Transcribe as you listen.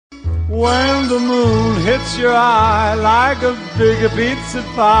When the moon hits your eye like a big pizza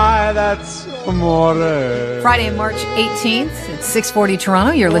pie, that's amore. Friday, March 18th at 6:40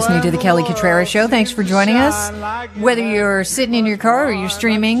 Toronto. You're listening to The Kelly Cutrera Show. Thanks for joining us. Whether you're sitting in your car or you're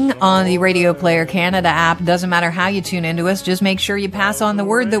streaming on the Radio Player Canada app, doesn't matter how you tune into us, just make sure you pass on the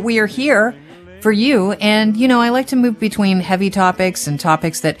word that we are here for you. And, you know, I like to move between heavy topics and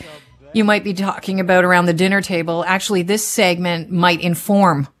topics that you might be talking about around the dinner table. Actually, this segment might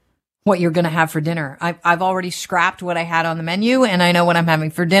inform what you're going to have for dinner. I've already scrapped what I had on the menu, and I know what I'm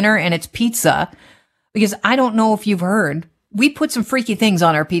having for dinner, and it's pizza. Because I don't know if you've heard, we put some freaky things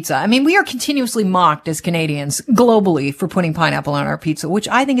on our pizza. I mean, we are continuously mocked as Canadians globally for putting pineapple on our pizza, which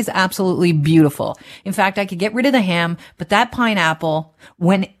I think is absolutely beautiful. In fact, I could get rid of the ham, but that pineapple,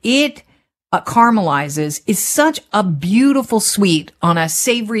 when it caramelizes, is such a beautiful sweet on a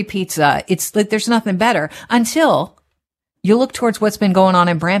savory pizza. It's like there's nothing better until you look towards what's been going on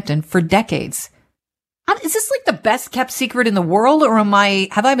in Brampton for decades. Is this like the best kept secret in the world, or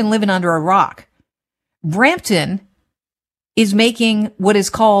have I been living under a rock? Brampton is making what is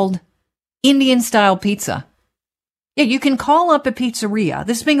called Indian style pizza. Yeah, you can call up a pizzeria.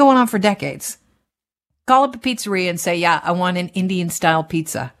 This has been going on for decades. Call up a pizzeria and say, yeah, I want an Indian style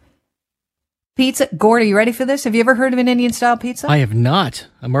pizza. Gord, are you ready for this? Have you ever heard of an Indian style pizza? I have not.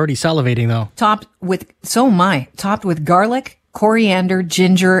 I'm already salivating though. Topped with garlic, coriander,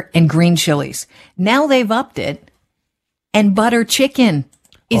 ginger, and green chilies. Now they've upped it, and butter chicken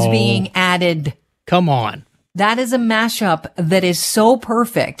is being added. Come on. That is a mashup that is so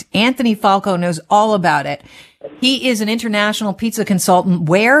perfect. Anthony Falco knows all about it. He is an international pizza consultant.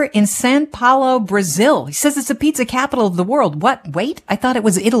 Where? In Sao Paulo, Brazil. He says it's the pizza capital of the world. What? Wait, I thought it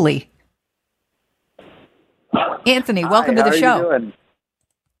was Italy. Anthony, welcome to the show. How are you doing?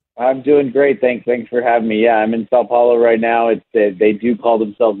 I'm doing great. Thanks for having me. Yeah, I'm in Sao Paulo right now. They do call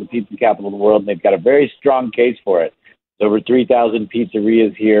themselves the pizza capital of the world, and they've got a very strong case for it. There's over 3,000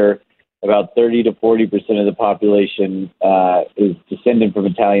 pizzerias here. About 30 to 40% of the population is descended from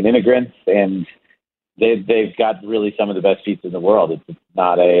Italian immigrants, and they've got really some of the best pizza in the world. It's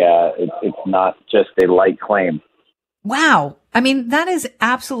not just a light claim. Wow. I mean, that is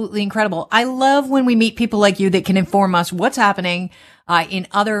absolutely incredible. I love when we meet people like you that can inform us what's happening in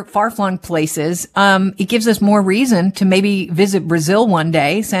other far-flung places. It gives us more reason to maybe visit Brazil one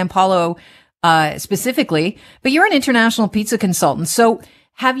day, Sao Paulo specifically. But you're an international pizza consultant. So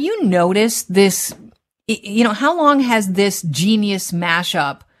have you noticed this, you know, how long has this genius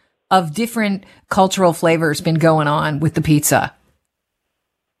mashup of different cultural flavors been going on with the pizza?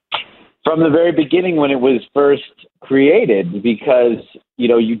 From the very beginning when it was first created, because, you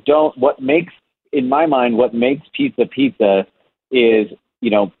know, what makes pizza is, you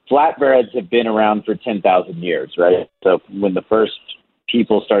know, flatbreads have been around for 10,000 years, right? So when the first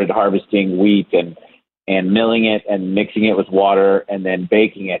people started harvesting wheat and milling it and mixing it with water and then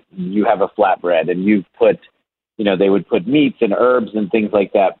baking it, you have a flatbread, and they would put meats and herbs and things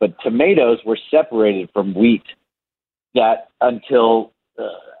like that. But tomatoes were separated from wheat until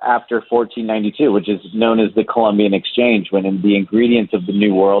after 1492, which is known as the Columbian Exchange, when the ingredients of the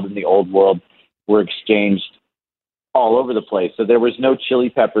New World and the Old World were exchanged all over the place. So there was no chili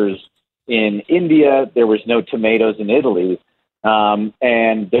peppers in India, there was no tomatoes in Italy,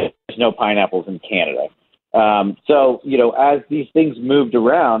 and there's no pineapples in Canada. So, you know, as these things moved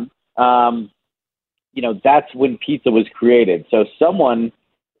around, you know, that's when pizza was created. So someone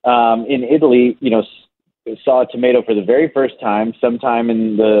in Italy, you know, saw a tomato for the very first time sometime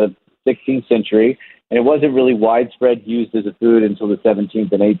in the 16th century, and it wasn't really widespread used as a food until the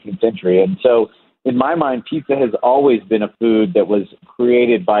 17th and 18th century. And so in my mind, pizza has always been a food that was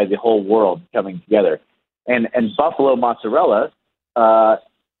created by the whole world coming together. And buffalo mozzarella,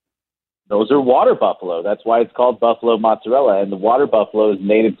 those are water buffalo. That's why it's called buffalo mozzarella, and the water buffalo is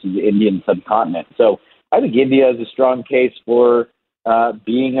native to the Indian subcontinent. So I think India is a strong case for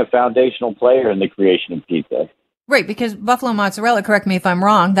being a foundational player in the creation of pizza. Right, because buffalo mozzarella, correct me if I'm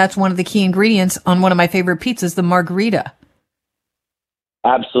wrong, that's one of the key ingredients on one of my favorite pizzas, the margherita.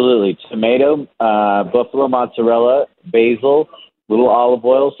 Absolutely. Tomato, buffalo mozzarella, basil, little olive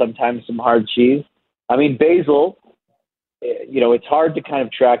oil, sometimes some hard cheese. I mean, basil, you know, it's hard to kind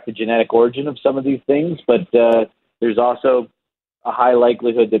of track the genetic origin of some of these things, but there's also a high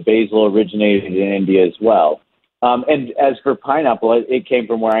likelihood that basil originated in India as well. And as for pineapple, it came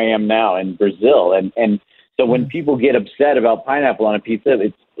from where I am now in Brazil. And so when people get upset about pineapple on a pizza,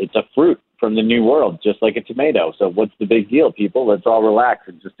 it's a fruit from the New World, just like a tomato. So what's the big deal, people? Let's all relax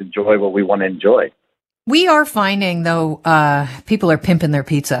and just enjoy what we want to enjoy. We are finding, though, people are pimping their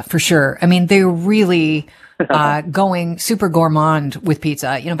pizza for sure. I mean, they're really going super gourmand with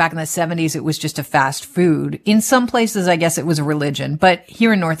pizza. You know, back in the 70s, it was just a fast food. In some places, I guess it was a religion, but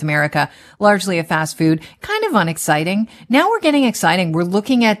here in North America, largely a fast food, kind of unexciting. Now we're getting exciting. We're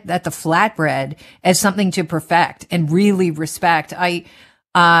looking at the flatbread as something to perfect and really respect. There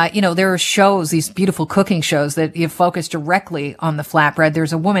are shows, these beautiful cooking shows that you focus directly on the flatbread.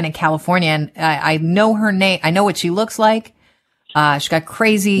 There's a woman in California, and I know her name. I know what she looks like. She's got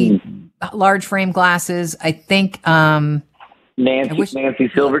crazy large frame glasses. I think, Nancy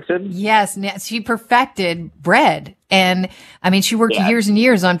Silverton. Yes. She perfected bread. And I mean, she worked years and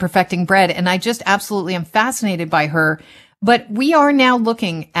years on perfecting bread. And I just absolutely am fascinated by her. But we are now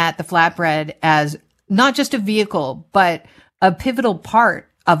looking at the flatbread as not just a vehicle, but a pivotal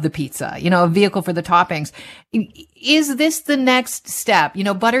part of the pizza, a vehicle for the toppings. Is this the next step?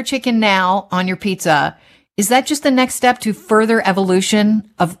 Butter chicken now on your pizza. Is that just the next step to further evolution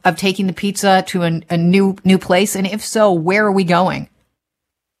of taking the pizza to a new place? And if so, where are we going?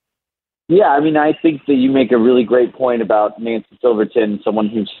 Yeah, I mean, I think that you make a really great point about Nancy Silverton, someone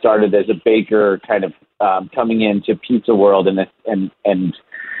who started as a baker, kind of coming into pizza world and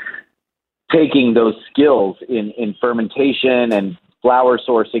taking those skills in fermentation and flour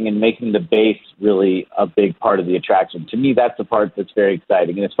sourcing and making the base really a big part of the attraction. To me, that's the part that's very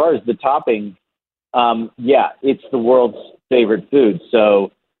exciting. And as far as the topping, it's the world's favorite food.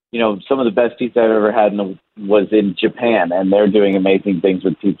 So, some of the best pizza I've ever had was in Japan, and they're doing amazing things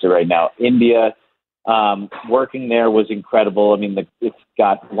with pizza right now. India, working there was incredible. I mean, it's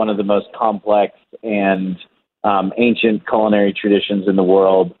got one of the most complex and ancient culinary traditions in the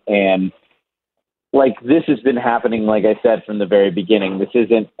world. And this has been happening, like I said, from the very beginning. This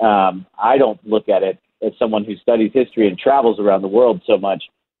isn't, I don't look at it as someone who studies history and travels around the world so much.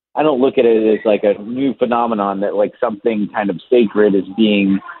 I don't look at it as like a new phenomenon that like something kind of sacred is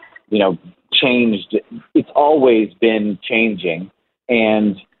being, changed. It's always been changing.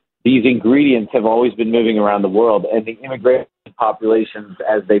 And these ingredients have always been moving around the world. And the immigrant populations,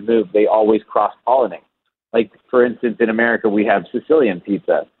 as they move, they always cross-pollinate. Like, for instance, in America, we have Sicilian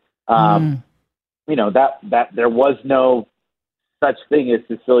pizza. That there was no such thing as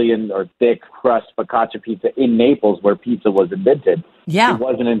Sicilian or thick crust focaccia pizza in Naples, where pizza was invented. Yeah. It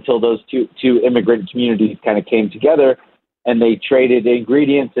wasn't until those two immigrant communities kind of came together and they traded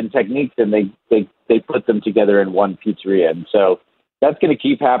ingredients and techniques, and they put them together in one pizzeria. And so that's going to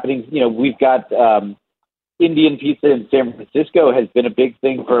keep happening. We've got Indian pizza in San Francisco has been a big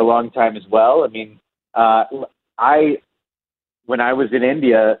thing for a long time as well. I mean, when I was in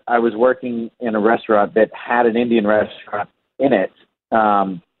India, I was working in a restaurant that had an Indian restaurant in it,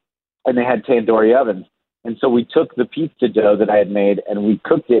 and they had tandoori ovens. And so we took the pizza dough that I had made and we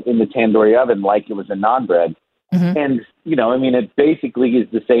cooked it in the tandoori oven like it was a naan bread. Mm-hmm. And, it basically is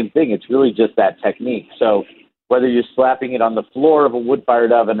the same thing. It's really just that technique. So whether you're slapping it on the floor of a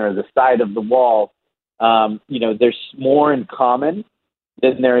wood-fired oven or the side of the wall, there's more in common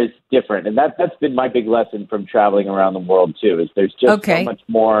than there is different. And that's been my big lesson from traveling around the world too, is there's just so much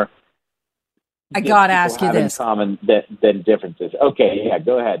more I got to ask you this. In common than differences. Okay, yeah,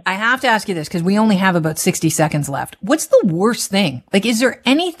 go ahead. I have to ask you this because we only have about 60 seconds left. What's the worst thing? Like, is there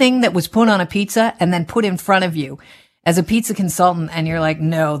anything that was put on a pizza and then put in front of you as a pizza consultant and you're like,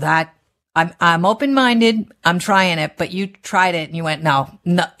 no, I'm open-minded, I'm trying it, but you tried it and you went, no,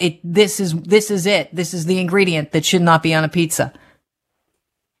 this is it. This is the ingredient that should not be on a pizza.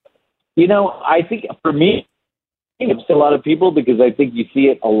 I think for me, it's a lot of people because I think you see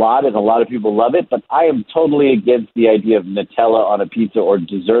it a lot and a lot of people love it, but I am totally against the idea of Nutella on a pizza or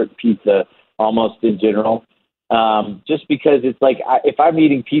dessert pizza almost in general. Just because it's like, if I'm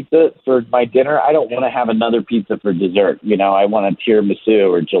eating pizza for my dinner, I don't want to have another pizza for dessert. I want a tiramisu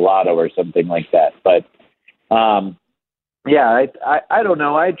or gelato or something like that. But, I don't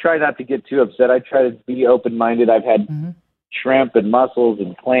know. I try not to get too upset. I try to be open-minded. I've had shrimp and mussels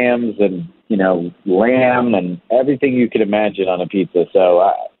and clams and, lamb and everything you can imagine on a pizza.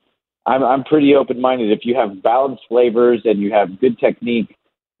 So I'm pretty open-minded. If you have balanced flavors and you have good technique,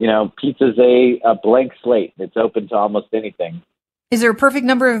 pizza's a blank slate. It's open to almost anything. Is there a perfect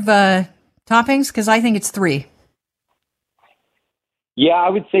number of toppings? Because I think it's 3. Yeah, I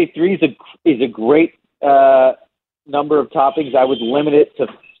would say 3 is a great number of toppings. I would limit it to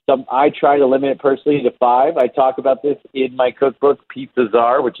I try to limit it personally to 5. I talk about this in my cookbook, Pizza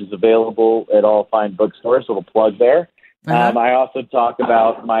Czar, which is available at all fine bookstores, so we'll plug there. Uh-huh. I also talk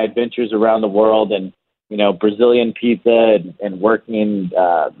about my adventures around the world and, Brazilian pizza and working in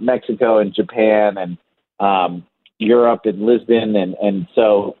Mexico and Japan and Europe and Lisbon. And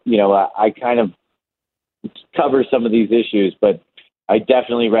so, I kind of cover some of these issues, but I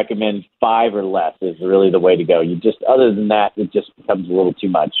definitely recommend 5 or less is really the way to go. Other than that, it just becomes a little too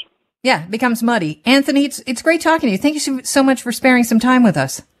much. Yeah, it becomes muddy. Anthony, it's great talking to you. Thank you so much for sparing some time with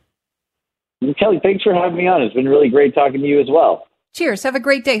us. Kelly, thanks for having me on. It's been really great talking to you as well. Cheers. Have a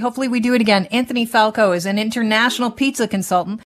great day. Hopefully we do it again. Anthony Falco is an international pizza consultant.